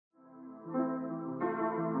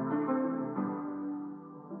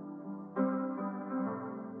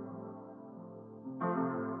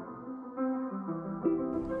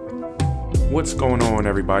What's going on,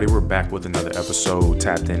 everybody? We're back with another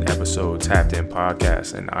Tapped In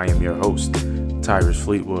podcast, and I am your host, Tyrus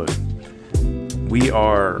Fleetwood.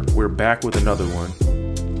 We're back with another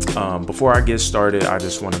one. Before I get started, I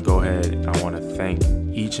just want to go ahead. I want to thank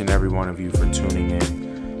each and every one of you for tuning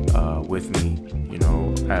in with me. You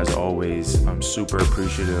know, as always, I'm super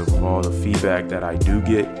appreciative of all the feedback that I do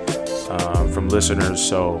get from listeners.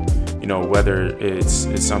 So, you know, whether it's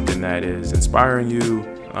something that is inspiring you,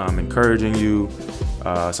 encouraging you,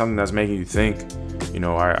 something that's making you think. You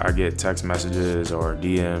know, I get text messages or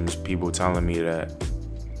DMs, people telling me that,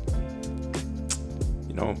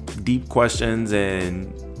 you know, deep questions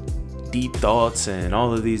and deep thoughts and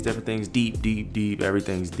all of these different things, deep,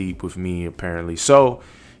 everything's deep with me apparently. So,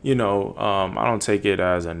 you know, I don't take it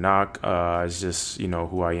as a knock. It's just, you know,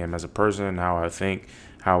 who I am as a person, how I think,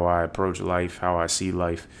 how I approach life, how I see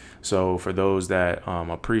life. So for those that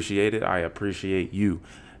appreciate it, I appreciate you.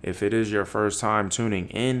 If it is your first time tuning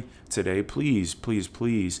in today, please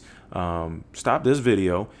stop this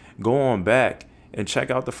video, go on back and check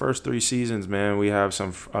out the first 3 seasons, man. We have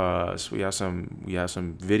some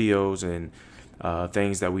videos and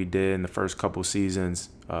things that we did in the first couple seasons,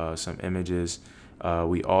 some images.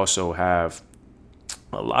 We also have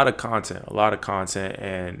a lot of content,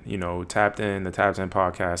 and you know, the Tapped In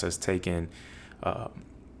podcast has taken.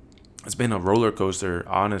 It's been a roller coaster,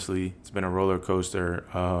 honestly. It's been a roller coaster,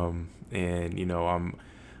 and you know,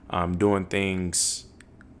 I'm doing things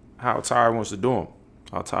how Ty wants to do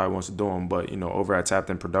them. But you know, over at Tapped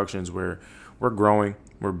In Productions, we're growing,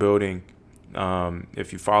 we're building.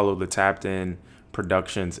 If you follow the Tapped In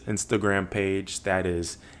Productions Instagram page, that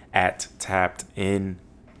is at Tapped In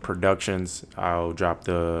Productions. I'll drop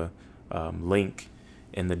the link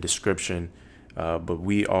in the description. But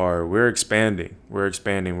we're expanding. We're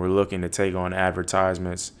looking to take on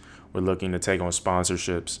advertisements. We're looking to take on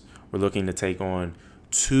sponsorships. We're looking to take on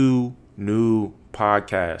 2 new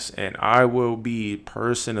podcasts, and I will be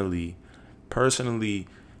personally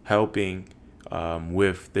helping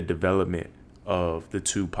with the development of the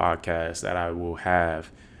 2 podcasts that I will have,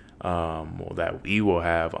 or that we will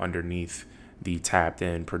have underneath the Tapped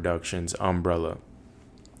In Productions umbrella.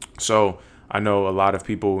 So I know a lot of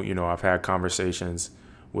people, you know, I've had conversations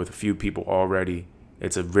with a few people already.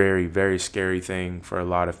 It's a very, very scary thing for a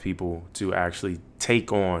lot of people to actually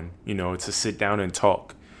take on, you know, to sit down and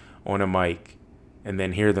talk on a mic and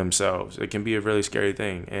then hear themselves. It can be a really scary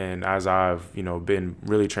thing. And as I've, you know, been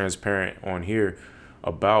really transparent on here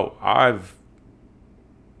about,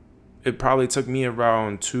 it probably took me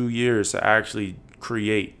around 2 years to actually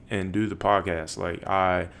create and do the podcast. Like,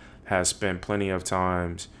 I have spent plenty of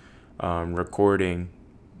times recording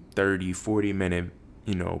 30-40 minute,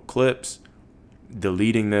 you know, clips,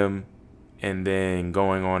 deleting them, and then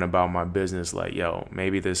going on about my business like, yo,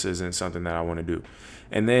 maybe this isn't something that I want to do.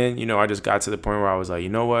 And then, you know, I just got to the point where I was like, you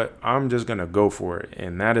know what, I'm just gonna go for it.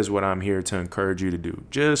 And that is what I'm here to encourage you to do.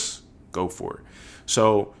 Just go for it.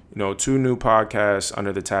 So, you know, 2 new podcasts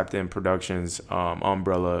under the Tapped In Productions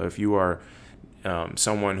umbrella. If you are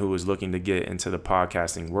someone who is looking to get into the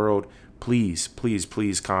podcasting world, please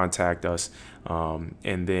contact us.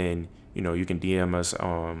 And then, you know, you can DM us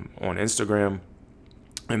on Instagram.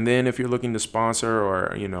 And then if you're looking to sponsor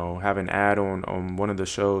or, you know, have an ad on one of the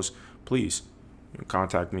shows, please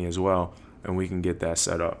contact me as well, and we can get that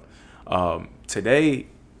set up. Today,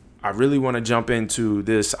 I really want to jump into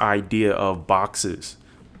this idea of boxes.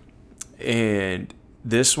 And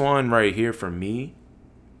this one right here for me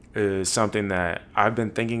is something that I've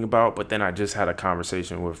been thinking about, but then I just had a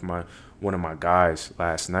conversation with one of my guys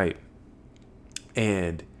last night.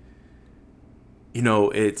 And, you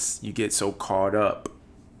know, you get so caught up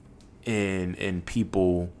in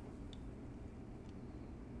people's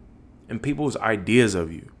ideas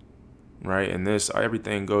of you, right? And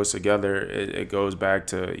everything goes together. It goes back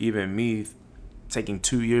to even me taking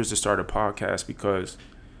 2 years to start a podcast, because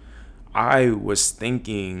I was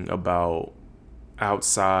thinking about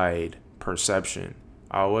outside perception.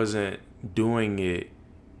 I wasn't doing it.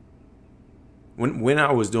 When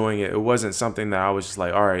I was doing it, it wasn't something that I was just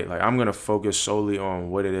like, all right, like, I'm going to focus solely on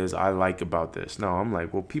what it is I like about this. No, I'm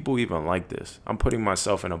like, well, people even like this. I'm putting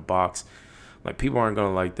myself in a box. Like, people aren't going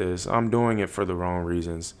to like this. I'm doing it for the wrong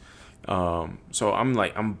reasons. So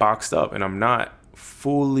I'm boxed up, and I'm not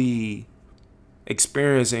fully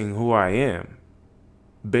experiencing who I am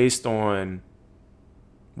based on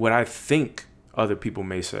what I think other people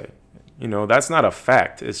may say. You know, that's not a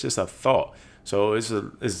fact. It's just a thought. So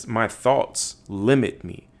it's my thoughts limit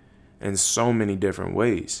me in so many different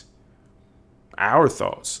ways. Our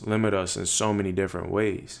thoughts limit us in so many different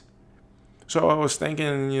ways. So I was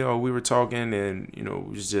thinking, we were talking, and, it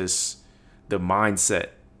was just the mindset,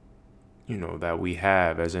 that we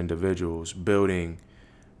have as individuals, building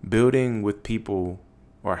with people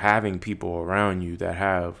or having people around you that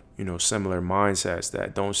have, similar mindsets,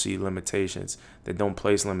 that don't see limitations, that don't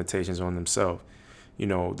place limitations on themselves.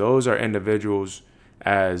 Those are individuals,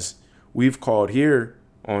 as we've called here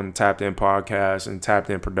on Tapped In Podcast and Tapped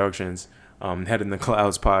In Productions, Head in the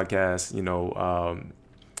Clouds podcast,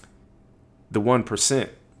 the 1%.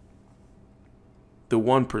 The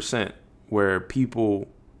 1% where people,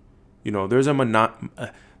 there's a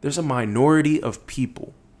minority of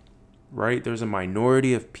people, right? There's a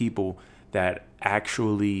minority of people that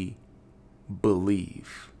actually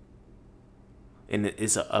believe. And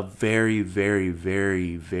it's a very, very,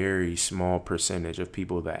 very, very small percentage of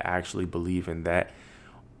people that actually believe, and that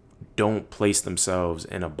don't place themselves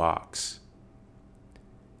in a box.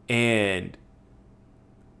 And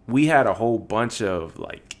we had a whole bunch of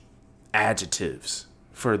like adjectives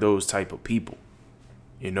for those type of people,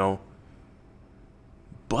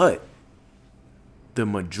 but the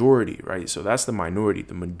majority, right? So that's the minority.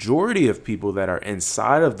 The majority of people that are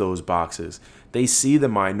inside of those boxes, they see the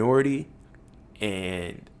minority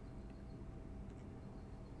and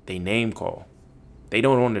they name call. They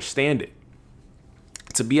don't understand it.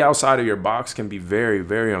 To be outside of your box can be very,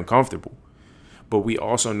 very uncomfortable. But we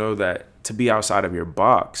also know that to be outside of your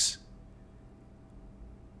box,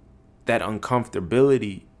 that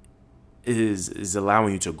uncomfortability is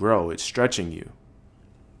allowing you to grow. It's stretching you.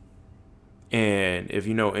 And if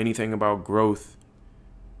you know anything about growth,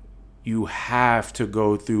 you have to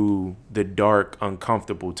go through the dark,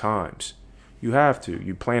 uncomfortable times. You have to.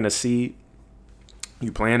 You plant a seed,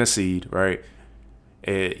 right?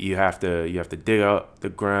 You have to dig up the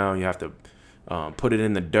ground. You have to put it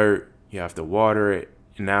in the dirt. You have to water it.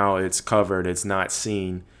 Now it's covered. It's not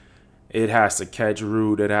seen. It has to catch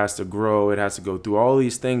root. It has to grow. It has to go through all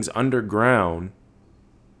these things underground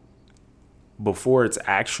before it's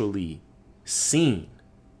actually seen.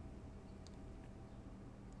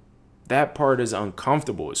 That part is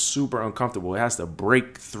uncomfortable. It's super uncomfortable. It has to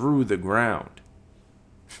break through the ground.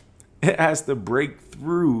 It has to break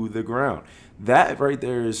through the ground. That right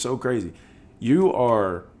there is so crazy. You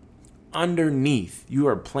are underneath. You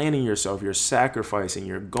are planting yourself. You're sacrificing.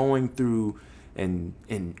 You're going through and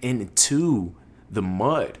into the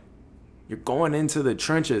mud. You're going into the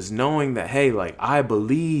trenches knowing that, hey, like, I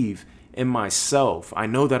believe in myself. I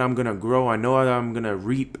know that I'm going to grow. I know that I'm going to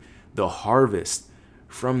reap the harvest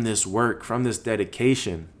from this work, from this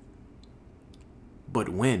dedication. But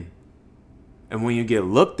when? And when you get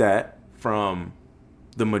looked at from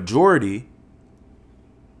the majority,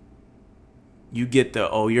 you get the,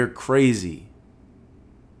 oh, you're crazy.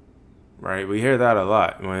 Right? We hear that a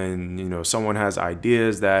lot when, someone has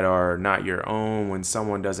ideas that are not your own. When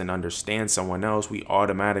someone doesn't understand someone else, we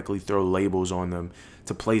automatically throw labels on them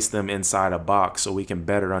to place them inside a box so we can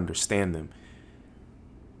better understand them.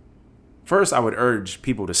 First, I would urge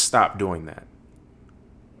people to stop doing that.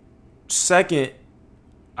 Second,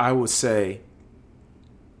 I would say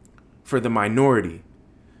for the minority,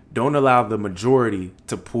 don't allow the majority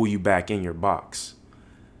to pull you back in your box.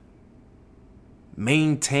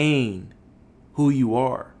 Maintain who you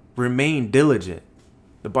are. Remain diligent.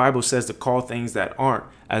 The Bible says to call things that aren't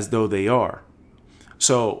as though they are.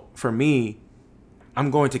 So for me,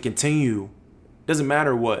 I'm going to continue. Doesn't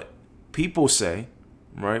matter what people say,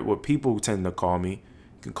 right? What people tend to call me.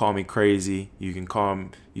 You can call me crazy. You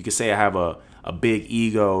can say I have a big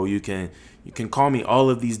ego. You can call me all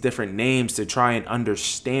of these different names to try and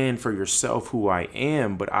understand for yourself who I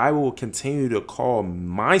am. But I will continue to call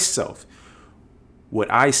myself what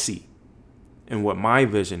I see and what my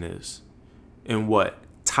vision is and what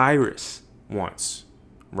Tyrus wants,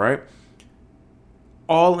 right?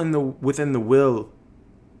 All within the will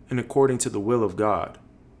and according to the will of God.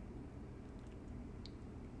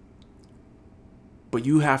 But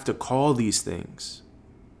you have to call these things.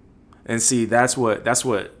 And see, that's what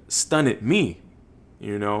stunned me,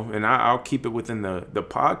 and I'll keep it within the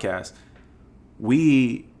podcast.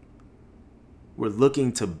 We were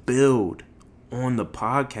looking to build on the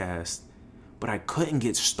podcast, but I couldn't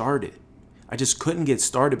get started. I just couldn't get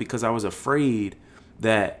started because I was afraid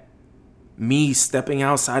that me stepping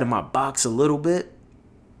outside of my box a little bit,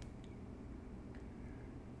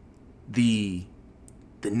 the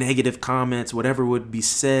negative comments, whatever would be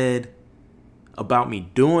said about me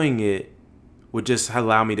doing it, would just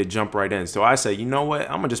allow me to jump right in. So I said, you know what?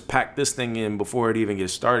 I'm going to just pack this thing in before it even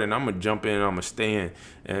gets started. And I'm going to jump in. I'm going to stay in.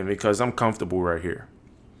 And because I'm comfortable right here.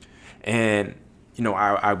 And,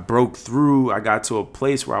 I broke through. I got to a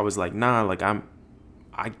place where I was like, nah, like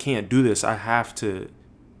I can't do this. I have to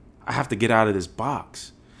get out of this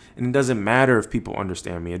box. And it doesn't matter if people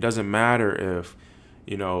understand me. It doesn't matter if,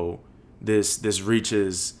 this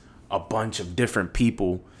reaches a bunch of different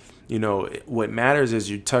people. What matters is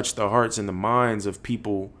you touch the hearts and the minds of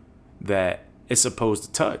people that it's supposed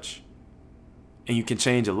to touch. And you can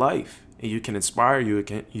change a life, and you can inspire, you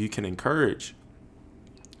can encourage.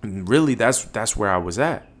 And really, that's where I was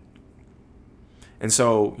at. And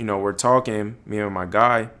so, we're talking, me and my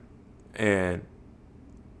guy, and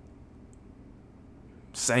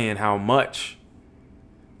saying how much,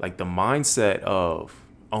 like, the mindset of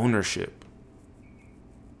ownership,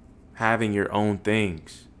 having your own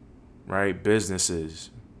things, right? Businesses,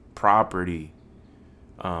 property,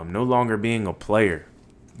 no longer being a player,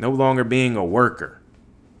 no longer being a worker,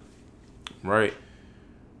 right?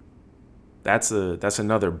 That's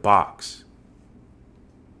another box.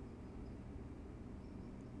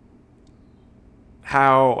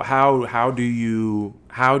 How do you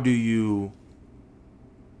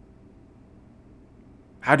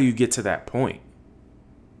get to that point?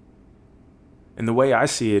 And the way I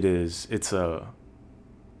see it is, it's a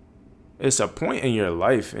point in your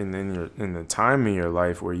life and in the time in your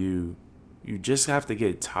life where you just have to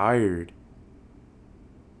get tired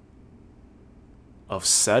of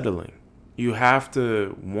settling. You have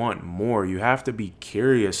to want more. You have to be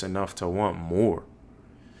curious enough to want more.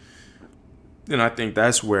 And I think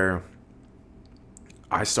that's where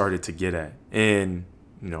I started to get at. And,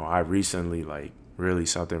 I recently, really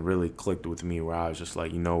something really clicked with me where I was just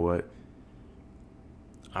like, you know what?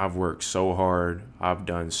 I've worked so hard. I've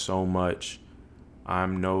done so much.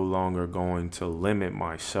 I'm no longer going to limit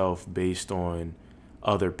myself based on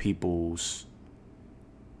other people's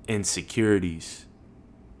insecurities.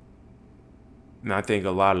 And I think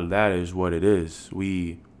a lot of that is what it is.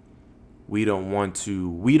 We don't want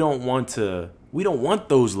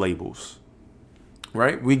those labels,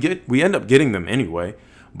 right? We end up getting them anyway,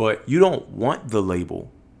 but you don't want the label.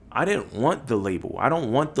 I didn't want the label. I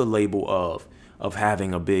don't want the label of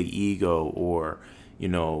having a big ego, or,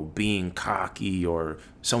 being cocky, or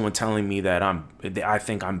someone telling me that I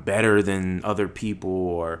think I'm better than other people,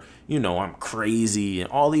 or, I'm crazy, and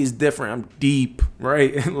all these different, I'm deep,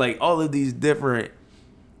 right? Like all of these different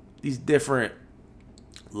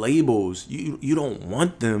labels, you don't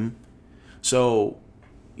want them. So,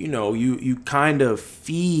 you kind of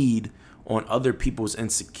feed on other people's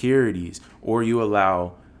insecurities, or you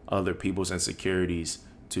allow other people's insecurities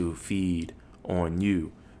to feed on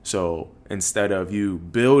you. So instead of you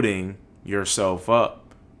building yourself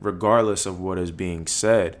up, regardless of what is being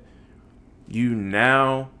said, you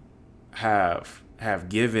now have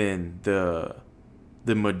given the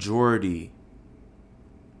majority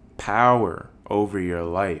power over your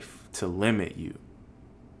life to limit you,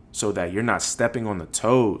 so that you're not stepping on the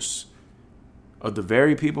toes of the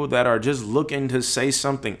very people that are just looking to say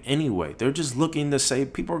something anyway. They're just looking to say,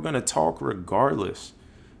 people are going to talk regardless.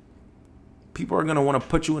 People are going to want to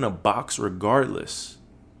put you in a box regardless.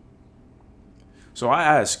 So I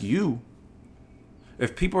ask you,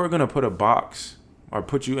 if people are going to put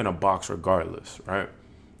you in a box regardless, right?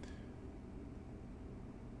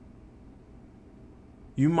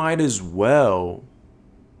 You might as well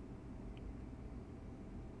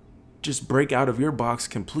just break out of your box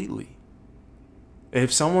completely.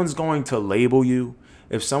 If someone's going to label you,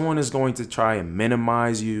 if someone is going to try and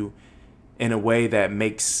minimize you in a way that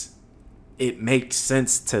makes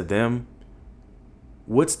sense to them,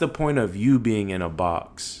 what's the point of you being in a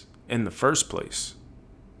box in the first place?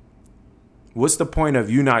 What's the point of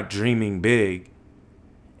you not dreaming big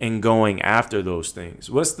and going after those things?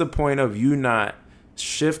 What's the point of you not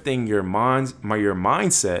shifting your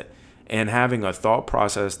mindset and having a thought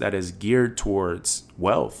process that is geared towards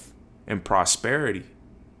wealth and prosperity?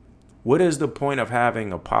 What is the point of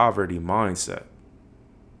having a poverty mindset?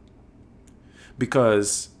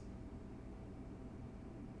 Because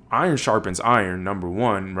iron sharpens iron, number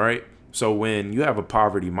one, right? So when you have a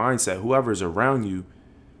poverty mindset, whoever's around you,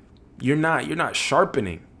 you're not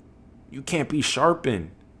sharpening. You can't be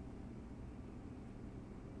sharpened.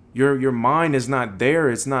 Your mind is not there.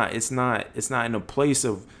 It's not in a place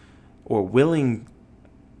of, or willing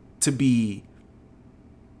to be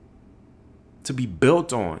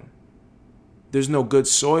built on. There's no good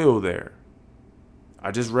soil there.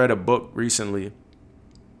 I just read a book recently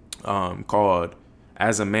called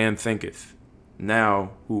As a Man Thinketh.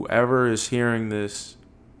 Now, whoever is hearing this,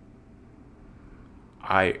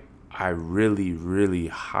 I really, really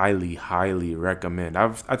highly, highly recommend. I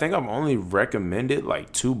think I've only recommended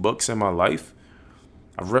like 2 books in my life.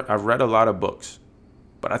 I've read a lot of books,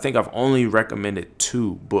 but I think I've only recommended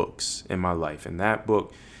 2 books in my life. And that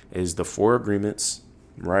book is The 4 Agreements,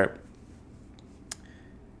 right?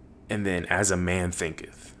 and then As a Man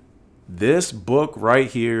Thinketh. This book right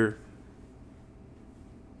here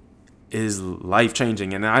is life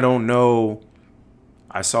changing. And I don't know.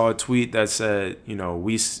 I saw a tweet that said,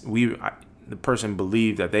 the person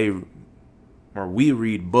believed that we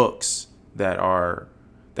read books that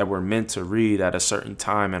we're meant to read at a certain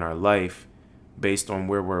time in our life based on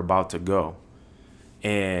where we're about to go.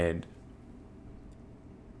 And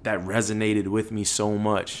that resonated with me so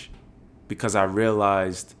much because I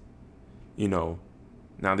realized, now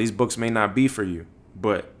these books may not be for you,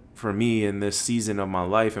 but for me in this season of my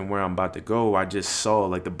life and where I'm about to go, I just saw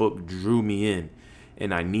like the book drew me in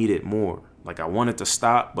and I needed more. Like I wanted to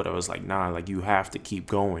stop, but I was like, nah, like you have to keep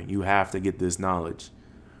going. You have to get this knowledge.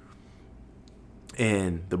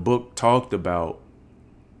 And the book talked about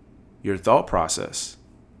your thought process,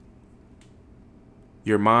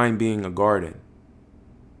 your mind being a garden,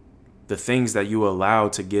 the things that you allow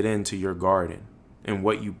to get into your garden and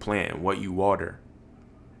what you plant, what you water.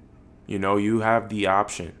 You have the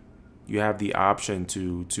option. You have the option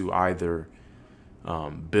to either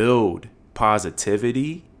build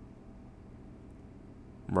positivity,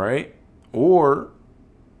 right? Or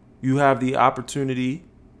you have the opportunity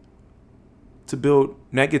to build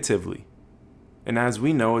negatively. And as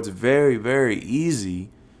we know, it's very, very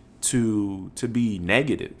easy to be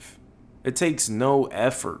negative. It takes no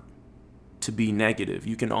effort to be negative.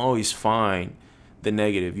 You can always find the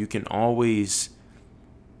negative. You can always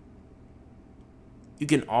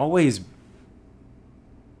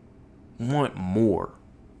want more.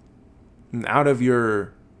 And out of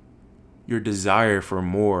your desire for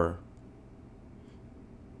more,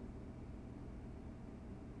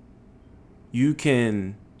 you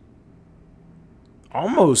can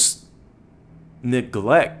almost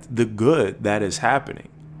neglect the good that is happening.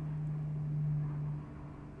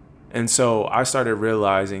 And so I started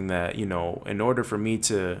realizing that, in order for me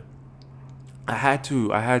I had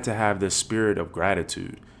to have this spirit of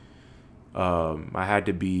gratitude. I had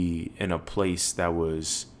to be in a place that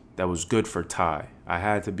was good for Ty. I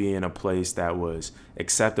had to be in a place that was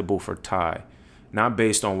acceptable for Ty, not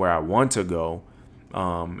based on where I want to go,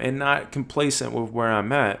 and not complacent with where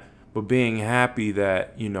I'm at, but being happy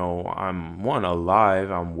that, I'm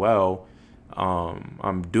alive, I'm well,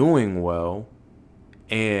 I'm doing well,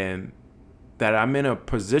 and that I'm in a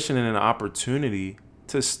position and an opportunity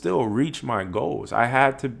to still reach my goals. I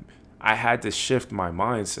had to shift my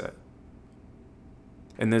mindset.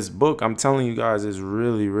 And this book, I'm telling you guys, is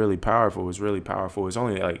really, really powerful. It's really powerful. It's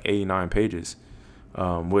only like 89 pages,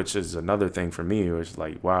 which is another thing for me. It's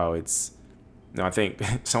like, wow, I think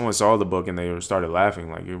someone saw the book and they started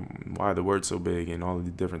laughing, like, why are the words so big and all of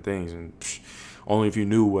the different things? And only if you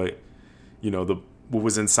knew what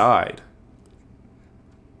was inside.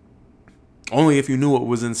 Only if you knew what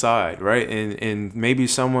was inside, right? And maybe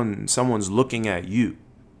someone's looking at you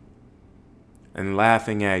and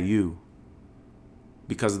laughing at you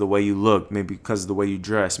because of the way you look, maybe because of the way you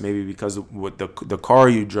dress, maybe because of what the car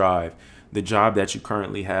you drive, the job that you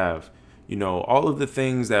currently have. All of the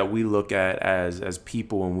things that we look at as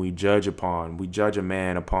people and we judge a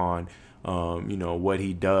man upon, what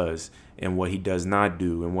he does and what he does not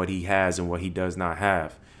do and what he has and what he does not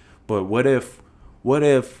have. But what if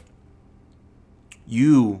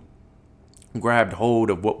you grabbed hold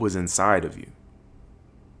of what was inside of you?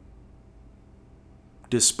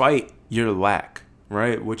 Despite your lack,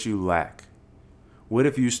 right? What you lack. What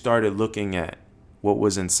if you started looking at what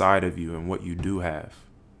was inside of you and what you do have?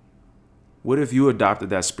 What if you adopted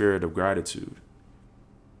that spirit of gratitude?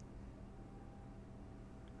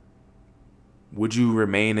 Would you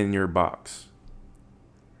remain in your box?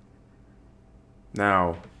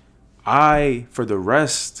 Now, we're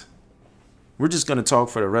just going to talk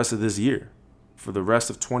for the rest of this year, for the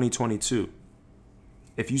rest of 2022.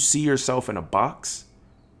 If you see yourself in a box,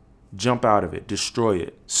 jump out of it, destroy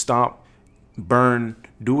it, stomp, burn,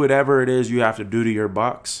 do whatever it is you have to do to your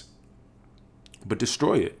box, but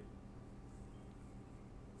destroy it.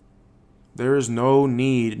 There is no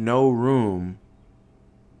need, no room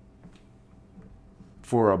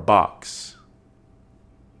for a box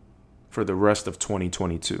for the rest of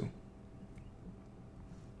 2022.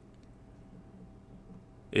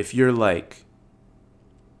 If you're like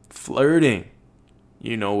flirting,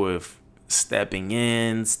 with stepping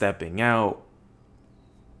in, stepping out,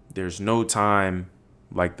 there's no time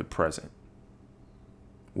like the present.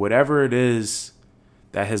 Whatever it is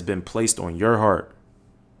that has been placed on your heart,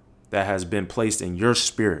 that has been placed in your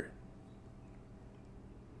spirit,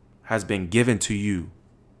 has been given to you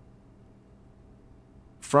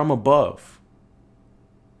from above.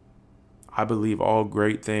 I believe all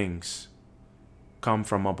great things come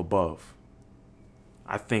from up above.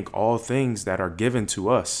 I think all things that are given to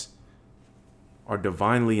us are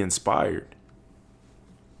divinely inspired.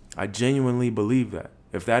 I genuinely believe that.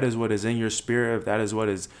 If that is what is in your spirit, if that is what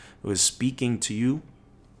was speaking to you,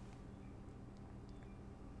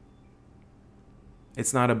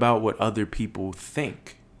 it's not about what other people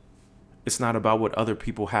think. It's not about what other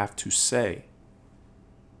people have to say.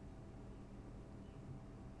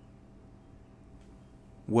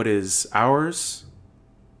 What is ours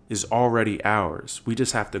is already ours. We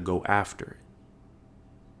just have to go after it.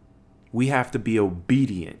 We have to be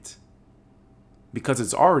obedient because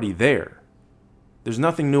it's already there. There's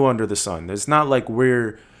nothing new under the sun. It's not like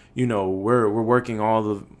we're working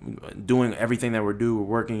doing everything that we're doing. We're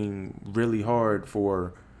working really hard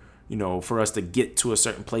for us to get to a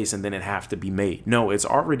certain place and then it have to be made. No, it's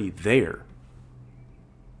already there.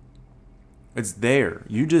 It's there.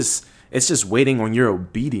 It's just waiting on your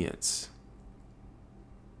obedience.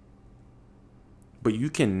 But we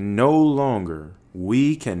can no longer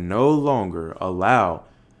allow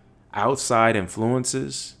outside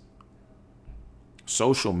influences,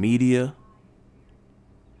 social media,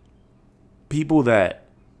 people that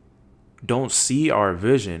don't see our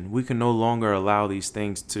vision. We can no longer allow these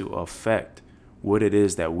things to affect what it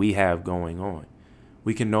is that we have going on.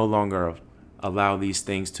 We can no longer allow these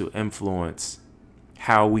things to influence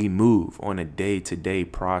how we move on a day-to-day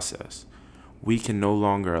process. We can no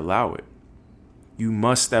longer allow it. You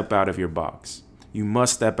must step out of your box. You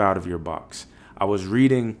must step out of your box. I was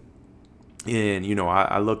reading, and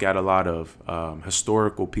I look at a lot of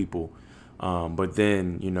historical people, but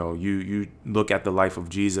then you look at the life of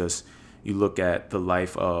Jesus. You look at the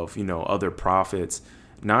life of other prophets.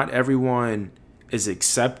 Not everyone is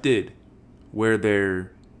accepted where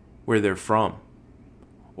they're from,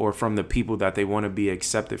 or from the people that they want to be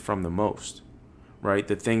accepted from the most, right?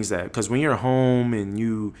 The things that, because when you're home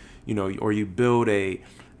and or you build a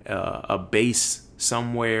base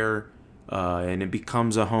somewhere, and it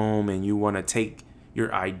becomes a home, and you want to take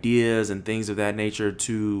your ideas and things of that nature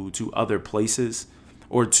to other places,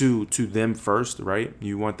 or to them first, right?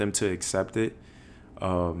 You want them to accept it.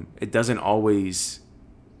 It doesn't always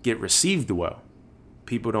get received well.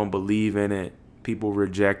 People don't believe in it. People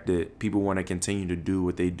reject it. People want to continue to do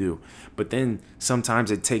what they do. But then sometimes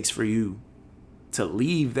it takes for you to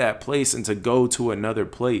leave that place and to go to another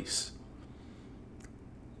place.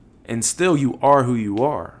 And still you are who you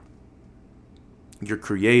are. You're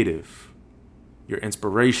creative. You're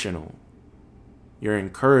inspirational. You're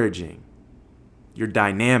encouraging. You're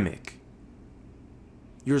dynamic.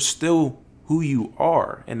 You're still who you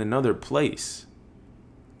are in another place.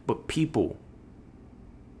 But people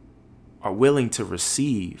are willing to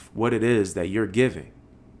receive what it is that you're giving.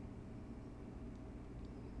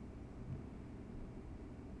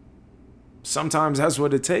 Sometimes that's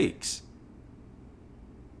what it takes.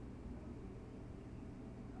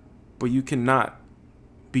 But you cannot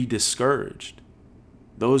be discouraged.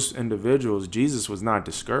 Those individuals, Jesus was not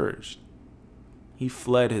discouraged. He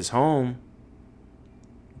fled his home,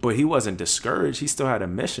 but he wasn't discouraged. He still had a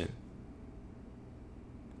mission.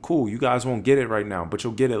 Cool, you guys won't get it right now, but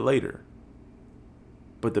you'll get it later.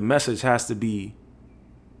 But the message has to be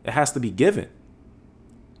given.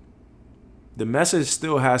 The message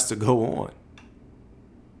still has to go on.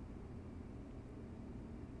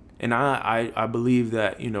 And I believe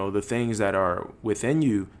that, the things that are within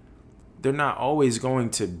you, they're not always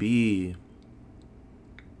going to be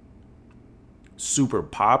super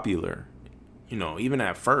popular, even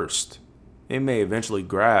at first. It may eventually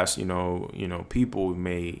grasp, people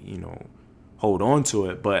may, hold on to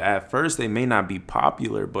it, but at first they may not be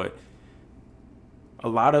popular. But a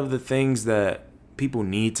lot of the things that people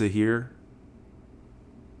need to hear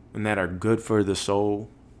and that are good for the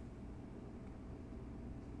soul,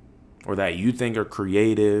 or that you think are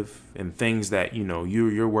creative, and things that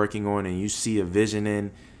you're working on and you see a vision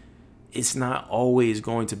in, it's not always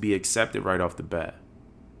going to be accepted right off the bat.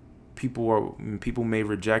 People may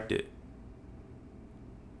reject it.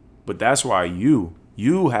 But that's why you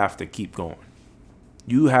have to keep going.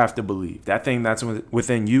 You have to believe. That thing that's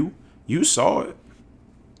within you, you saw it.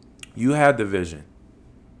 You had the vision.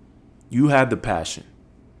 You had the passion.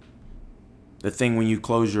 The thing, when you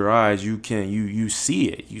close your eyes, you see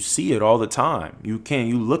it. You see it all the time. You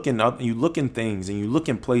look in things, and you look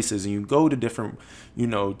in places, and you go to different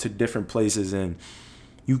places, and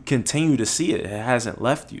you continue to see it. It hasn't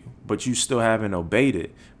left you, but you still haven't obeyed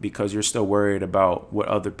it because you're still worried about what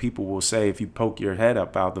other people will say if you poke your head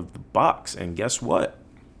up out of the box. And guess what?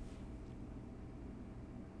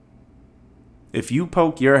 If you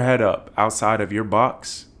poke your head up outside of your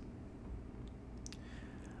box,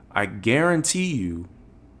 I guarantee you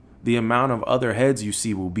the amount of other heads you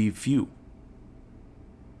see will be few.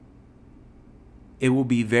 It will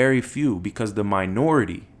be very few, because the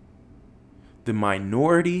minority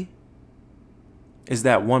is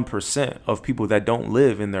that 1% of people that don't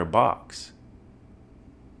live in their box.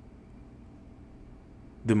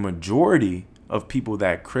 The majority of people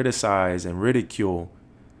that criticize and ridicule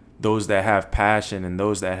those that have passion and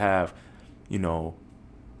those that have,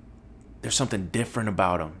 there's something different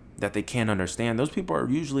about them that they can't understand. Those people are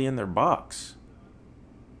usually in their box.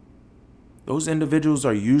 Those individuals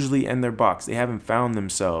are usually in their box. They haven't found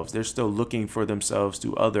themselves. They're still looking for themselves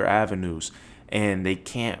through other avenues, and they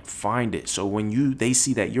can't find it. So when they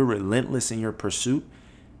see that you're relentless in your pursuit,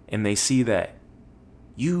 and they see that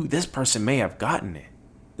this person may have gotten it.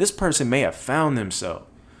 This person may have found themselves.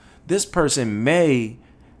 This person may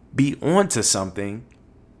be onto something.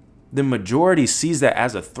 The majority sees that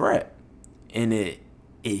as a threat, and it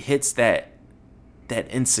hits that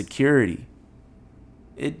insecurity.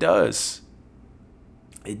 It does.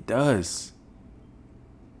 It does.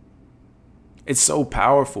 It's so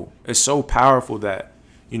powerful. It's so powerful that,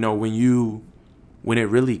 when it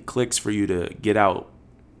really clicks for you to get out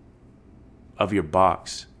of your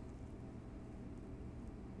box,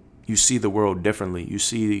 you see the world differently. You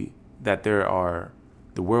see that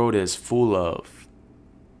the world is full of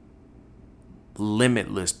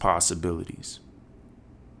limitless possibilities.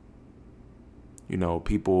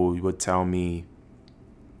 People would tell me,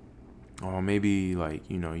 oh, maybe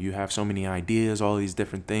you have so many ideas, all these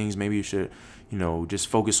different things. Maybe you should, just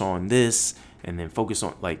focus on this and then focus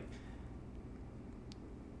on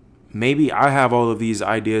maybe I have all of these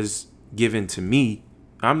ideas given to me.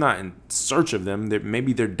 I'm not in search of them.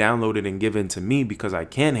 Maybe they're downloaded and given to me because I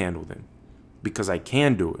can handle them, because I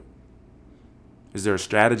can do it. Is there a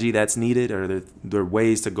strategy that's needed? Are there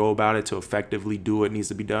ways to go about it to effectively do what needs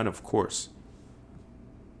to be done? Of course.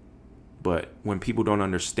 But when people don't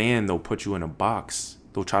understand, they'll put you in a box.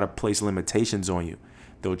 They'll try to place limitations on you.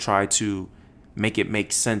 They'll try to make it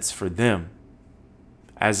make sense for them.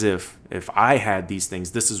 As if I had these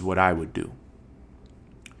things, this is what I would do.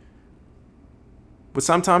 But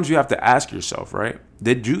sometimes you have to ask yourself, right?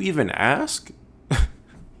 Did you even ask?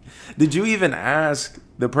 Did you even ask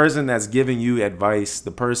the person that's giving you advice,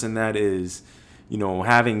 the person that is,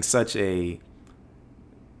 having such an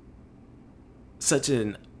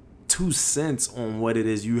 2 cents on what it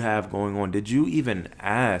is you have going on? Did you even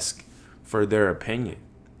ask for their opinion?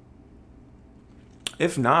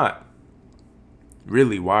 If not,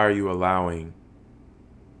 really, why are you allowing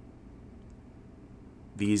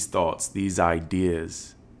these thoughts, these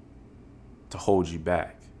ideas to hold you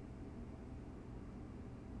back?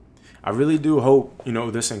 I really do hope,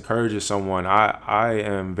 this encourages someone. I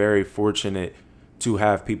am very fortunate to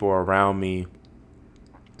have people around me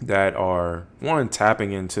that are, one,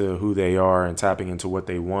 tapping into who they are and tapping into what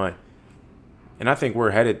they want. And I think we're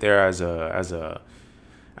headed there as a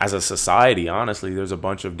society. Honestly, there's a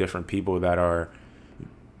bunch of different people that are,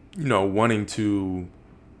 wanting to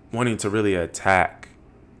really attack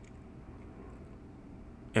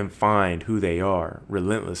and find who they are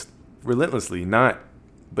relentlessly, not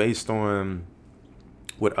based on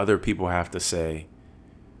what other people have to say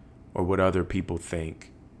or what other people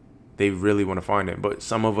think. They really want to find it. But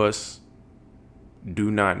some of us do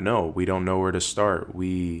not know. We don't know where to start.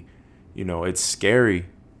 It's scary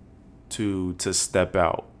to step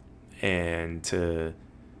out and to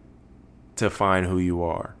find who you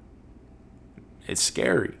are. It's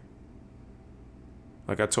scary.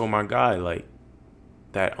 Like I told my guy,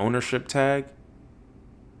 that ownership tag,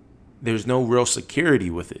 there's no real security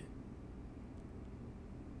with it.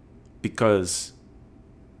 Because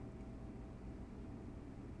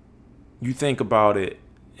you think about it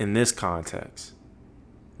in this context,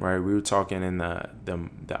 right? We were talking in the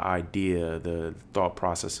idea, the thought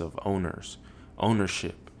process of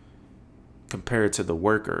ownership, compared to the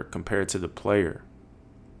worker, compared to the player.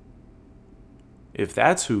 If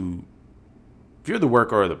you're the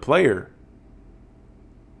worker or the player,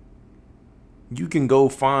 you can go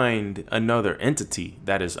find another entity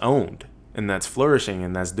that is owned and that's flourishing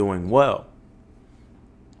and that's doing well.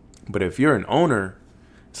 But if you're an owner,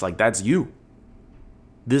 it's like, that's you.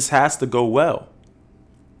 This has to go well.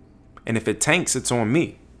 And if it tanks, it's on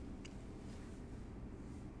me.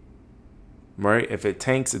 Right? If it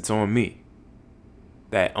tanks, it's on me.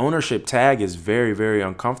 That ownership tag is very, very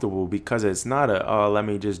uncomfortable because it's not let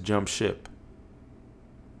me just jump ship.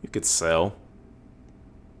 You could sell.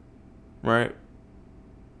 Right?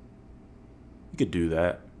 You could do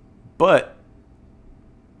that. But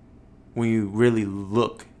when you really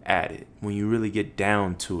look at it, when you really get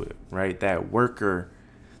down to it, right? That worker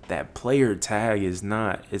that player tag is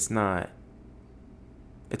not,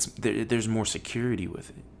 there's more security with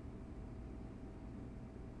it.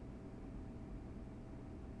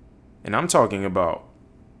 And I'm talking about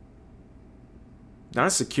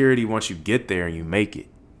not security once you get there and you make it.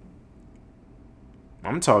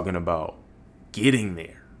 I'm talking about getting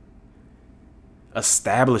there,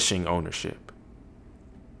 establishing ownership,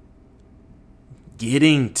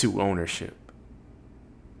 getting to ownership.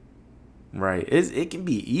 Right? It can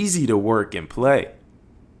be easy to work and play.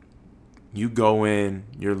 You go in,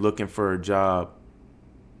 you're looking for a job.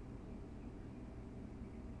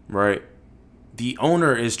 Right? The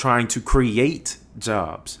owner is trying to create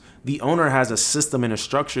jobs. The owner has a system and a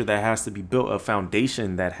structure that has to be built, a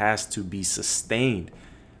foundation that has to be sustained.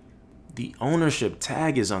 The ownership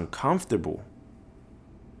tag is uncomfortable.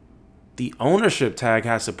 The ownership tag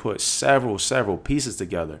has to put several pieces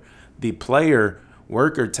together. The player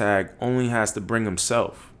worker tag only has to bring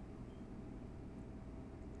himself.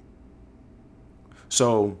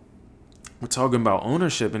 So we're talking about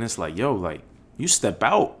ownership, and it's like, yo, like, you step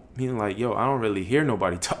out. Meaning like, yo, I don't really hear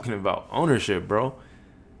nobody talking about ownership, bro.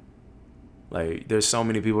 Like, there's so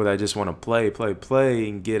many people that just want to play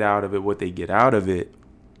and get out of it what they get out of it.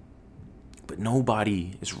 But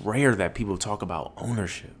it's rare that people talk about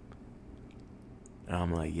ownership. And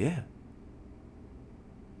I'm like, yeah.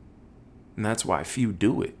 And that's why few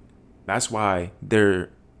do it. That's why there's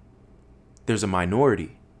a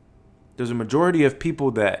minority. There's a majority of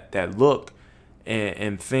people that look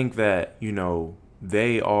and think that, you know,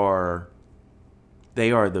 they are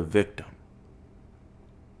the victim.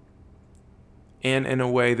 And in a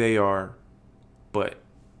way they are, but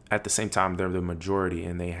at the same time they're the majority,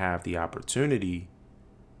 and they have the opportunity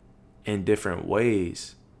in different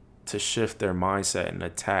ways to shift their mindset and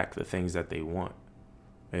attack the things that they want.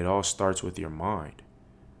 It all starts with your mind,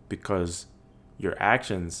 because your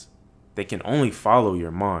actions, they can only follow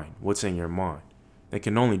your mind, what's in your mind. They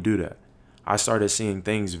can only do that. I started seeing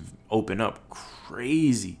things open up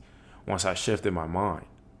crazy once I shifted my mind.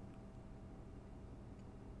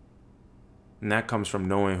 And that comes from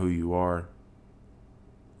knowing who you are,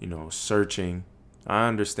 you know, searching. I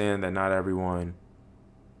understand that not everyone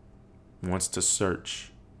wants to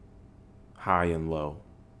search high and low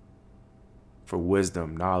for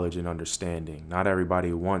wisdom, knowledge, and understanding. Not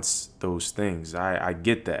everybody wants those things. I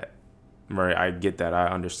get that. Right? I get that. I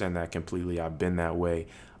understand that completely. I've been that way.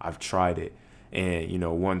 I've tried it. And, you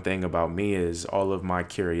know, one thing about me is all of my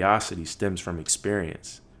curiosity stems from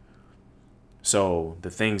experience. So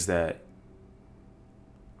the things that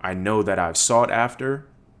I know that I've sought after,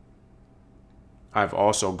 I've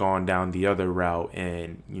also gone down the other route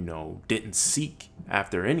and, you know, didn't seek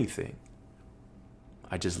after anything.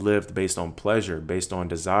 I just lived based on pleasure, based on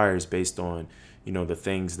desires, based on, you know, the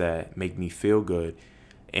things that make me feel good.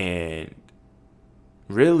 And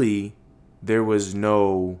really, there was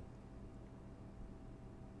nothing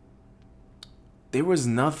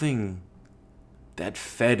that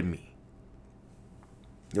fed me.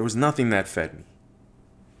 There was nothing that fed me.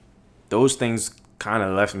 Those things kind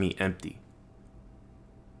of left me empty.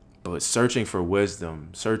 But searching for wisdom,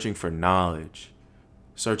 searching for knowledge,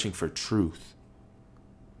 searching for truth,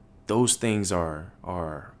 those things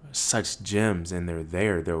are such gems, and they're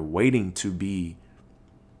there. They're waiting to be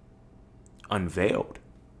unveiled.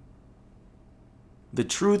 The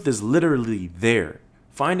truth is literally there.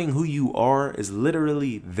 Finding who you are is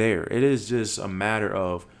literally there. It is just a matter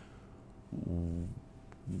of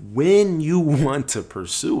when you want to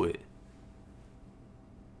pursue it.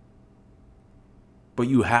 But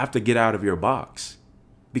you have to get out of your box,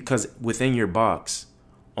 because within your box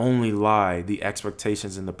only lie the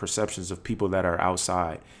expectations and the perceptions of people that are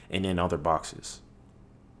outside and in other boxes.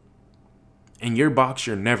 In your box,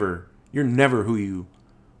 you're never who you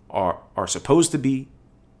are supposed to be.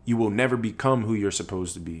 You will never become who you're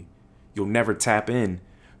supposed to be. You'll never tap in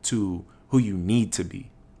to who you need to be.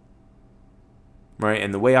 Right?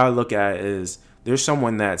 And the way I look at it is, there's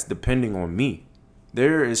someone that's depending on me.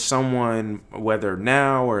 There is someone, whether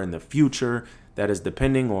now or in the future, that is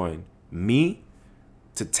depending on me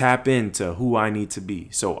to tap into who I need to be.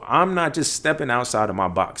 So I'm not just stepping outside of my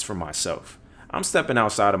box for myself. I'm stepping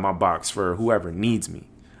outside of my box for whoever needs me.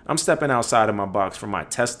 I'm stepping outside of my box for my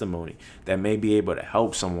testimony that may be able to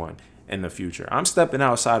help someone in the future. I'm stepping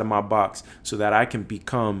outside of my box so that I can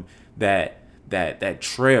become that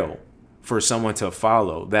trail for someone to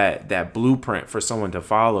follow, that blueprint for someone to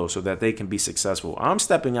follow so that they can be successful. I'm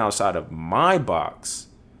stepping outside of my box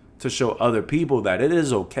to show other people that it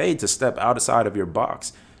is okay to step outside of your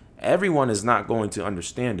box. Everyone is not going to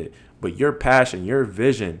understand it, but your passion, your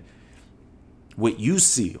vision, what you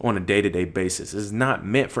see on a day-to-day basis is not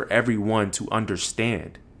meant for everyone to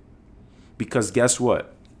understand. Because guess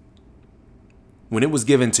what? When it was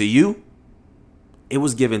given to you, it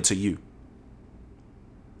was given to you.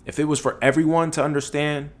 If it was for everyone to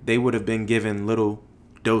understand, they would have been given little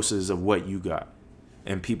doses of what you got,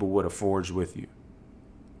 and people would have forged with you.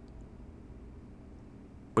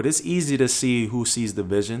 But it's easy to see who sees the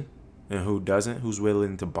vision and who doesn't, who's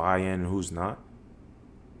willing to buy in and who's not.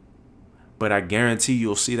 But I guarantee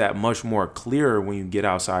you'll see that much more clearer when you get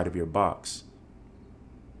outside of your box.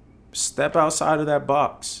 Step outside of that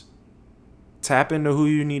box. Tap into who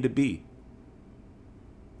you need to be.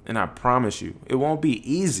 And I promise you, it won't be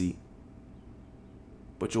easy,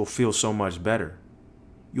 but you'll feel so much better.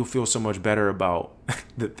 You'll feel so much better about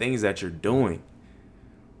the things that you're doing.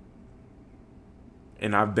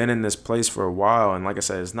 And I've been in this place for a while. And like I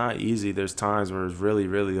said, it's not easy. There's times where it's really,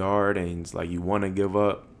 really hard and it's like you want to give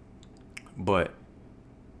up. But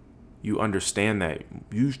you understand that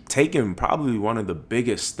you've taken probably one of the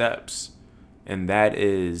biggest steps. And that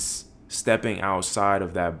is stepping outside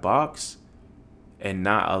of that box and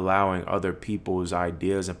not allowing other people's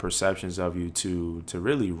ideas and perceptions of you to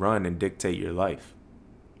really run and dictate your life.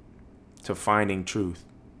 To finding truth.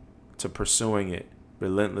 To pursuing it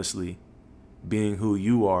relentlessly. Being who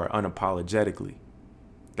you are unapologetically.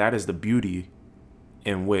 That is the beauty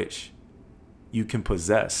in which you can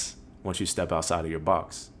possess once you step outside of your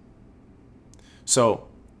box. So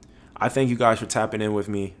I thank you guys for tapping in with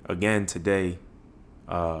me again today.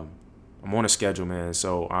 I'm on a schedule, man.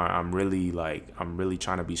 So I'm really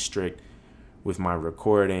trying to be strict with my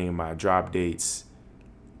recording, my drop dates.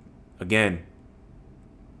 Again,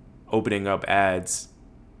 opening up ads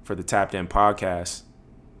for the Tapped In podcast.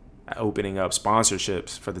 Opening up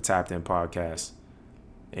sponsorships for the Tapped In podcast.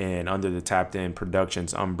 And under the Tapped In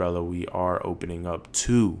Productions umbrella, we are opening up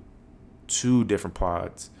two different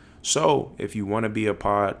pods. So if you want to be a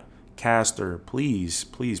podcaster,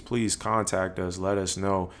 please contact us. Let us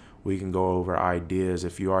know. We can go over ideas.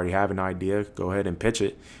 If you already have an idea, go ahead and pitch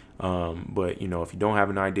it. But if you don't have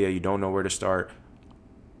an idea, you don't know where to start,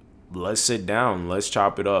 let's sit down. Let's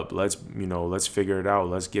chop it up. Let's figure it out.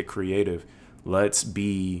 Let's get creative. Let's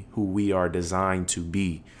be who we are designed to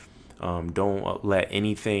be. Don't let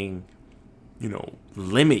anything,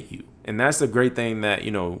 limit you. And that's the great thing that,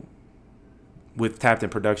 with Tapped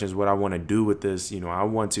In Productions, what I want to do with this, I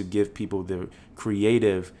want to give people the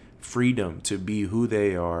creative freedom to be who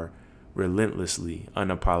they are relentlessly,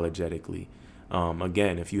 unapologetically.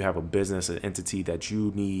 Again, if you have a business, an entity that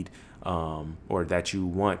you need or that you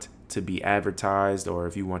want to be advertised, or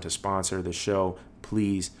if you want to sponsor the show,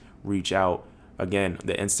 please reach out. Again,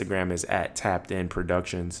 the Instagram is at Tapped In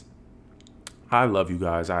Productions. I love you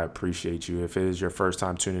guys. I appreciate you. If it is your first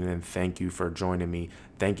time tuning in, thank you for joining me.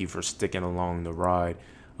 Thank you for sticking along the ride.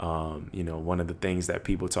 One of the things that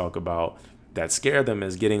people talk about that scare them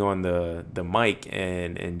is getting on the mic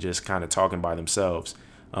and just kind of talking by themselves.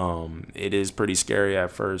 It is pretty scary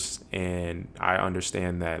at first, and I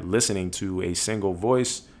understand that listening to a single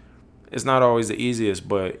voice is not always the easiest,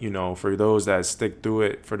 but for those that stick through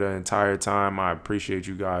it for the entire time, I appreciate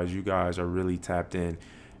you guys. You guys are really tapped in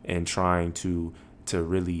and trying to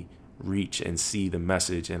really reach and see the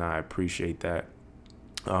message, and I appreciate that.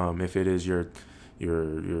 If it is your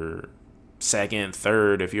second,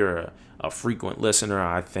 third, if you're a frequent listener,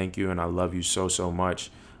 I thank you and I love you so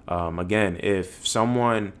much. Again, if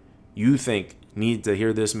someone you think needs to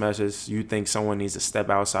hear this message, you think someone needs to step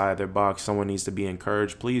outside their box, someone needs to be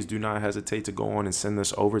encouraged, please do not hesitate to go on and send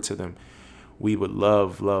this over to them. We would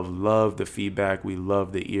love the feedback. We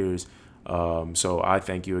love the ears. So I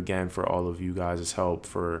thank you again for all of you guys' help,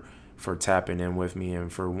 for tapping in with me,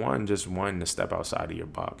 and for just wanting to step outside of your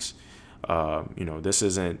box. This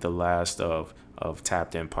isn't the last of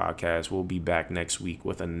Tapped In Podcast. We'll be back next week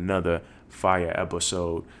with another fire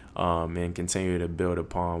episode, and continue to build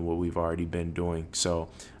upon what we've already been doing. So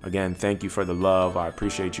again, thank you for the love. I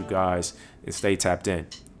appreciate you guys, and stay tapped in.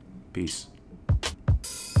 Peace.